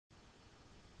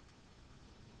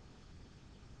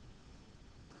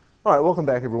All right, welcome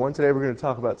back, everyone. Today we're going to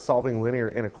talk about solving linear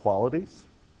inequalities.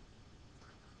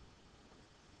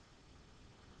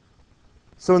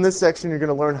 So in this section, you're going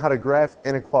to learn how to graph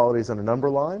inequalities on a number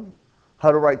line,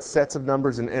 how to write sets of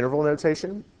numbers in interval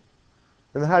notation,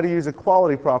 and how to use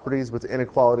equality properties with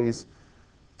inequalities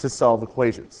to solve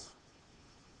equations.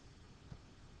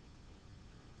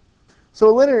 So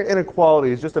a linear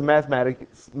inequality is just a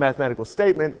mathematical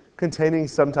statement containing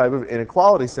some type of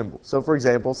inequality symbol. So for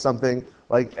example, something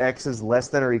like x is less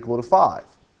than or equal to 5.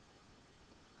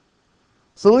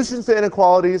 Solutions to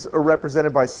inequalities are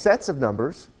represented by sets of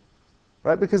numbers,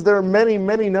 right? Because there are many,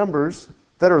 many numbers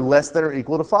that are less than or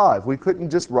equal to 5. We couldn't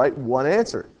just write one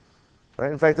answer,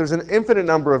 right? In fact, there's an infinite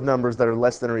number of numbers that are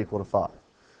less than or equal to 5.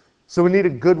 So we need a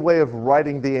good way of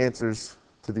writing the answers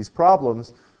to these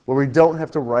problems where we don't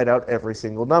have to write out every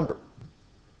single number.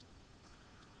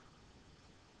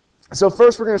 So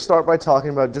first we're going to start by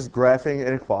talking about just graphing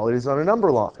inequalities on a number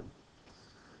line.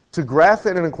 To graph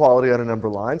an inequality on a number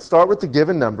line, start with the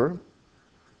given number,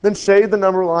 then shade the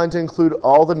number line to include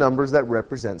all the numbers that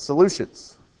represent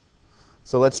solutions.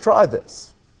 So let's try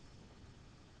this.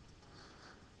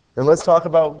 And let's talk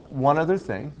about one other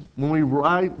thing. When we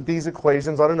write these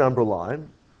equations on a number line,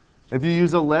 if you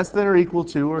use a less than or equal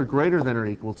to or greater than or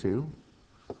equal to,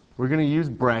 we're going to use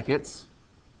brackets.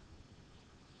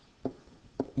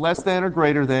 Less than or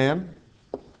greater than,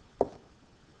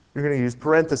 you're going to use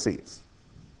parentheses.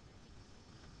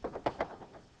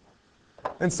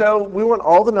 And so we want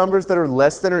all the numbers that are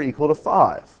less than or equal to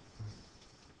 5.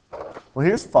 Well,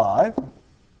 here's 5.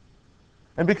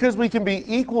 And because we can be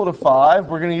equal to 5,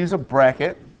 we're going to use a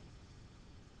bracket.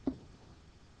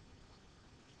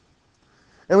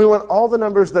 And we want all the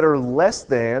numbers that are less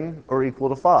than or equal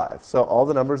to 5. So all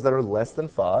the numbers that are less than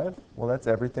 5, well, that's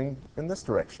everything in this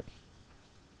direction.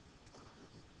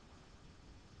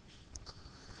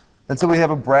 And so we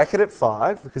have a bracket at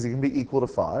 5 because it can be equal to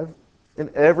 5. And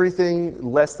everything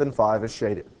less than 5 is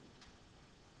shaded.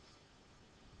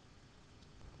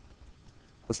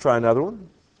 Let's try another one.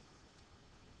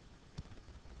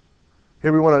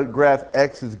 Here we want to graph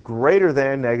x is greater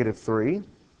than negative 3.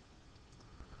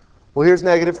 Well, here's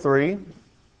negative 3.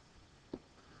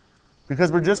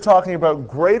 Because we're just talking about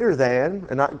greater than,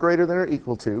 and not greater than or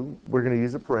equal to, we're going to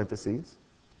use a parentheses.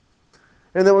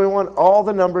 And then we want all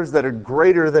the numbers that are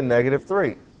greater than negative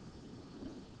 3.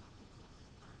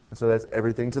 And so that's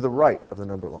everything to the right of the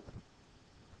number line.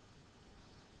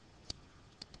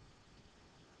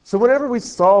 So whenever we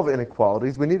solve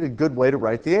inequalities, we need a good way to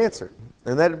write the answer.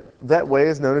 And that way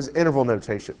is known as interval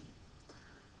notation.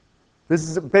 This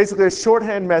is basically a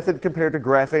shorthand method compared to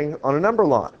graphing on a number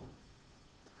line.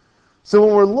 So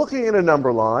when we're looking at a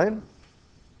number line,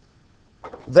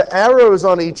 the arrows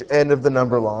on each end of the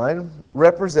number line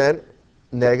represent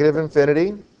negative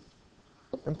infinity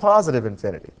and positive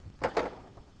infinity.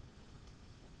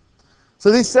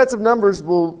 So these sets of numbers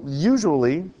will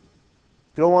usually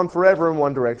go on forever in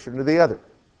one direction or the other.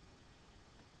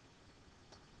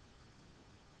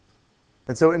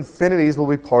 And so infinities will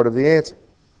be part of the answer.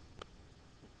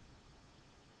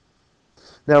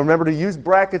 Now remember to use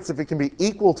brackets if it can be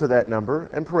equal to that number,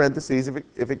 and parentheses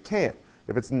if it can't.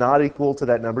 If it's not equal to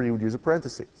that number, you would use a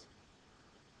parentheses.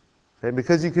 Okay?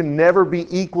 Because you can never be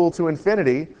equal to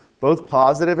infinity, both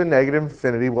positive and negative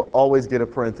infinity will always get a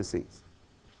parentheses.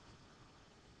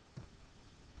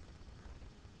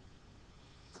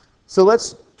 So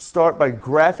let's start by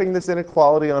graphing this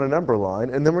inequality on a number line,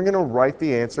 and then we're going to write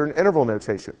the answer in interval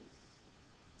notation.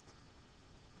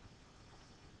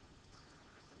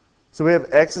 So we have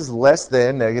x is less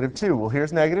than negative 2. Well,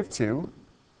 here's negative 2.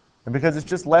 And because it's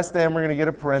just less than, we're going to get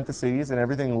a parentheses and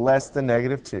everything less than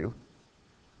negative 2.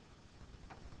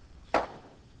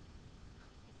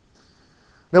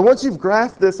 Now, once you've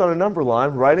graphed this on a number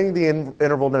line, writing the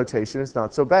interval notation is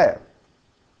not so bad.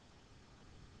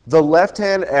 The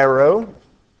left-hand arrow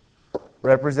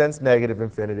represents negative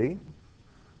infinity.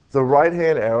 The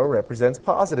right-hand arrow represents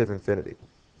positive infinity.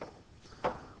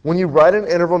 When you write an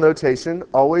interval notation,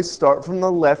 always start from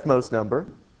the leftmost number,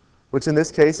 which in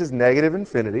this case is negative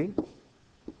infinity,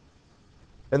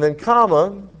 and then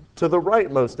comma to the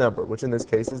rightmost number, which in this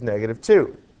case is negative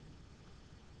 2.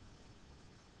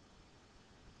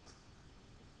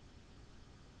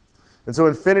 And so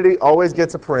infinity always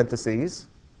gets a parentheses,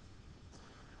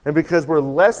 and because we're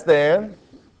less than,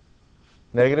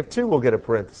 negative 2 will get a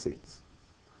parentheses.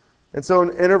 And so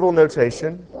in interval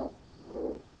notation,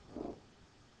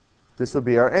 this would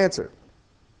be our answer.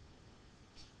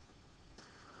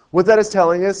 What that is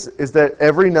telling us is that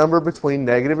every number between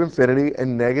negative infinity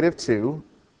and negative 2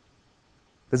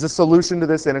 is a solution to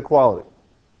this inequality.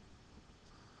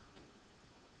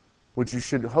 which you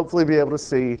should hopefully be able to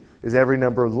see is every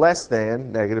number less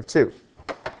than negative 2.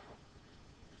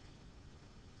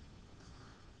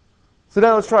 So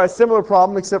now let's try a similar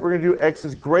problem, except we're going to do x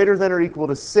is greater than or equal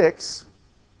to 6.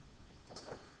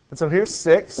 And so here's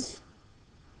 6.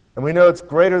 And we know it's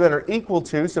greater than or equal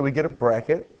to, so we get a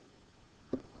bracket.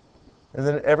 And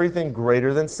then everything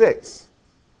greater than 6.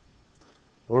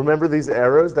 Well, remember these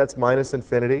arrows, that's minus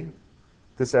infinity.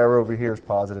 This arrow over here is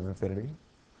positive infinity.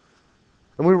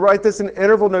 And we write this in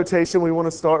interval notation. We want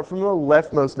to start from the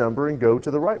leftmost number and go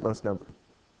to the rightmost number.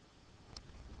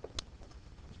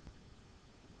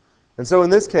 And so in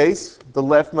this case, the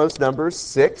leftmost number is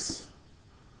 6,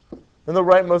 and the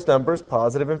rightmost number is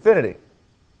positive infinity.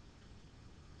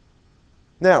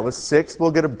 Now, with 6,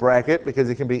 we'll get a bracket because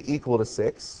it can be equal to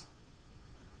 6.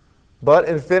 But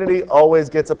infinity always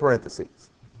gets a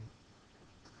parentheses.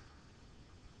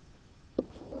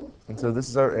 And so this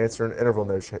is our answer in interval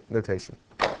notation.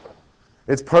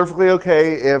 It's perfectly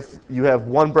okay if you have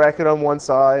one bracket on one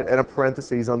side and a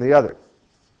parentheses on the other.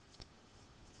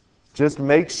 Just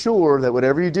make sure that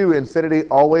whatever you do, infinity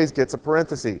always gets a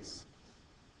parentheses.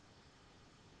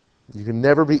 You can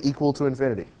never be equal to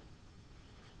infinity.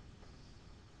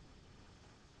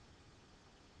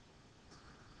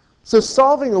 So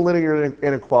solving a linear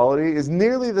inequality is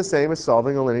nearly the same as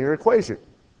solving a linear equation.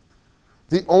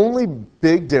 The only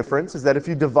big difference is that if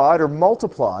you divide or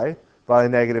multiply by a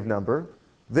negative number,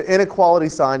 the inequality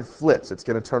sign flips. It's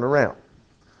going to turn around.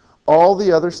 All the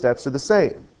other steps are the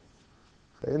same.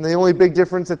 And the only big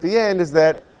difference at the end is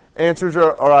that answers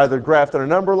are either graphed on a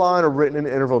number line or written in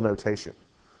interval notation.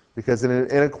 Because in an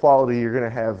inequality, you're going to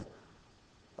have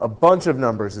a bunch of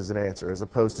numbers as an answer, as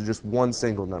opposed to just one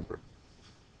single number.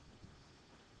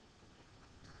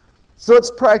 So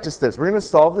let's practice this. We're going to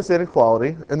solve this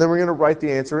inequality, and then we're going to write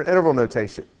the answer in interval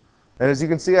notation. And as you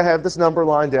can see, I have this number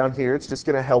line down here. It's just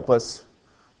going to help us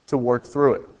to work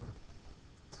through it.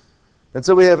 And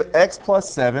so we have x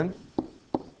plus 7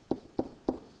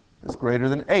 is greater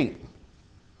than 8.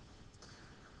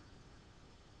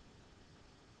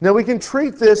 Now we can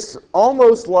treat this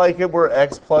almost like it were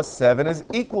x plus 7 is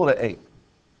equal to 8.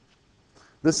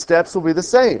 The steps will be the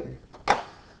same.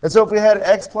 And so if we had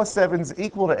x plus 7 is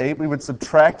equal to 8, we would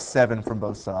subtract 7 from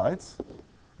both sides.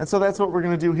 And so that's what we're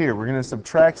going to do here. We're going to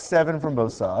subtract 7 from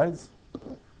both sides.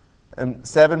 And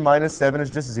 7 minus 7 is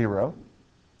just 0.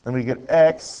 And we get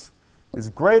x is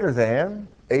greater than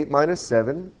 8 minus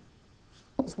 7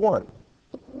 is 1.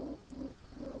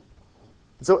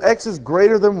 So x is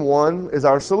greater than 1 is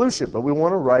our solution, but we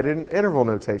want to write it in interval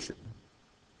notation.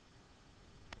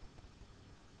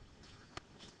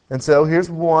 And so here's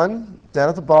 1 down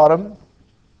at the bottom.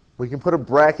 We can put a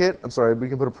bracket, we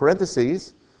can put a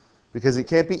parentheses, because it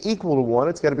can't be equal to 1,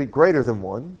 it's got to be greater than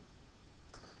 1.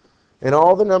 And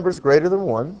all the numbers greater than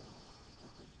 1.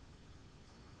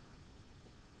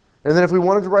 And then if we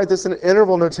wanted to write this in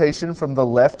interval notation from the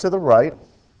left to the right,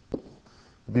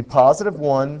 it'd be positive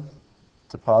 1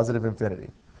 to positive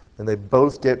infinity. And they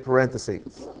both get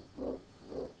parentheses.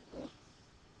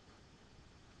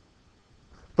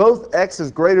 Both x is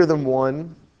greater than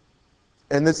 1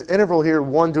 and this interval here,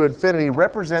 1 to infinity,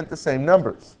 represent the same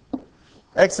numbers.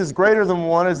 X is greater than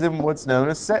 1 is in what's known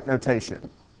as set notation,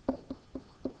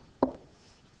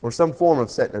 or some form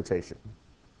of set notation.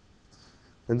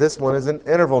 And this one is an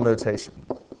interval notation.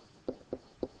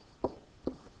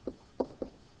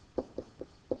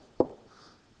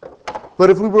 But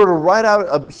if we were to write out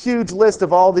a huge list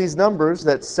of all these numbers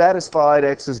that satisfied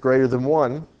x is greater than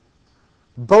 1,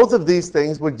 both of these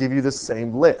things would give you the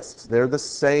same list. They're the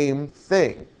same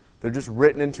thing. They're just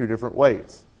written in two different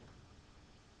ways.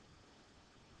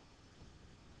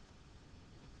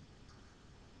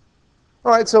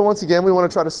 All right, so once again, we want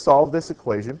to try to solve this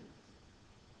equation.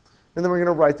 And then we're going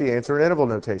to write the answer in interval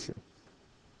notation.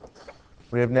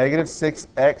 We have negative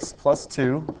 6x plus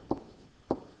 2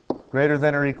 greater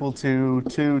than or equal to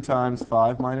 2 times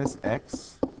 5 minus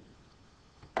x.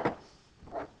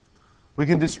 We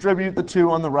can distribute the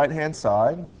 2 on the right-hand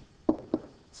side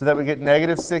so that we get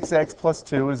negative 6x plus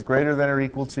 2 is greater than or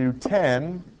equal to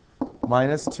 10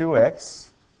 minus 2x.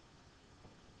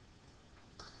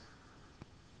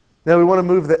 Now we want to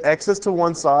move the x's to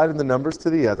one side and the numbers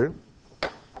to the other.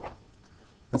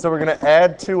 And so we're going to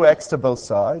add 2x to both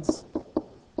sides.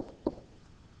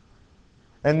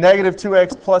 And negative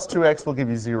 2x plus 2x will give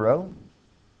you 0.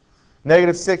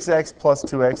 Negative 6x plus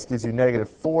 2x gives you negative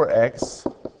 4x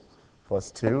plus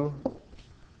 2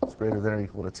 is greater than or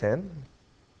equal to 10.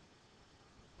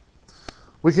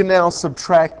 We can now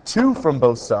subtract 2 from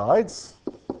both sides.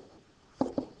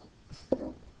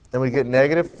 And we get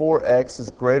negative 4x is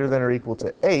greater than or equal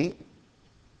to 8.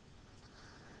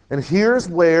 And here's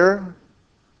where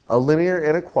a linear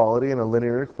inequality and a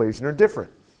linear equation are different.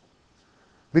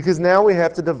 Because now we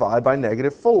have to divide by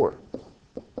 -4.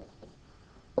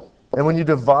 And when you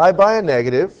divide by a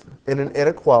negative in an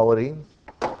inequality,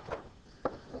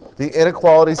 the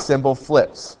inequality symbol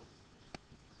flips.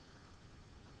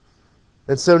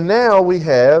 And so now we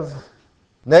have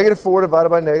 -4 divided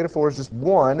by -4 is just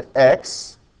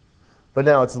 1x, but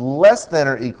now it's less than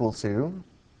or equal to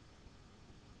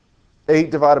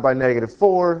 8 divided by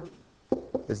 -4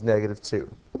 is -2.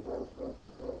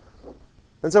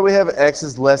 And so we have x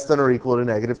is less than or equal to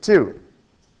 -2.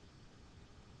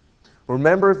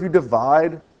 Remember, if you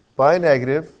divide by a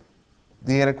negative,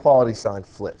 the inequality sign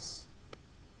flips.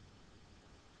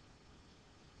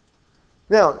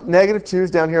 Now, -2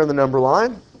 is down here on the number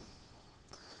line.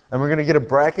 And we're going to get a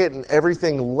bracket and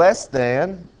everything less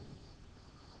than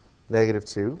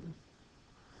 -2.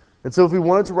 And so if we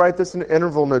wanted to write this in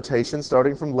interval notation,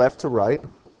 starting from left to right,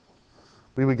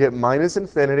 we would get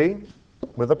 -infinity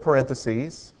with a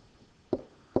parentheses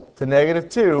to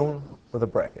 -2 with a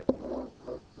bracket.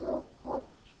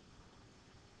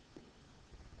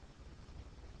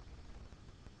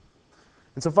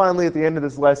 And so finally, at the end of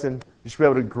this lesson, you should be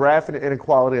able to graph an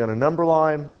inequality on a number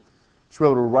line. You should be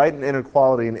able to write an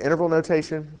inequality in interval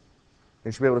notation. And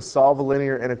you should be able to solve a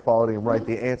linear inequality and write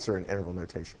the answer in interval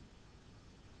notation.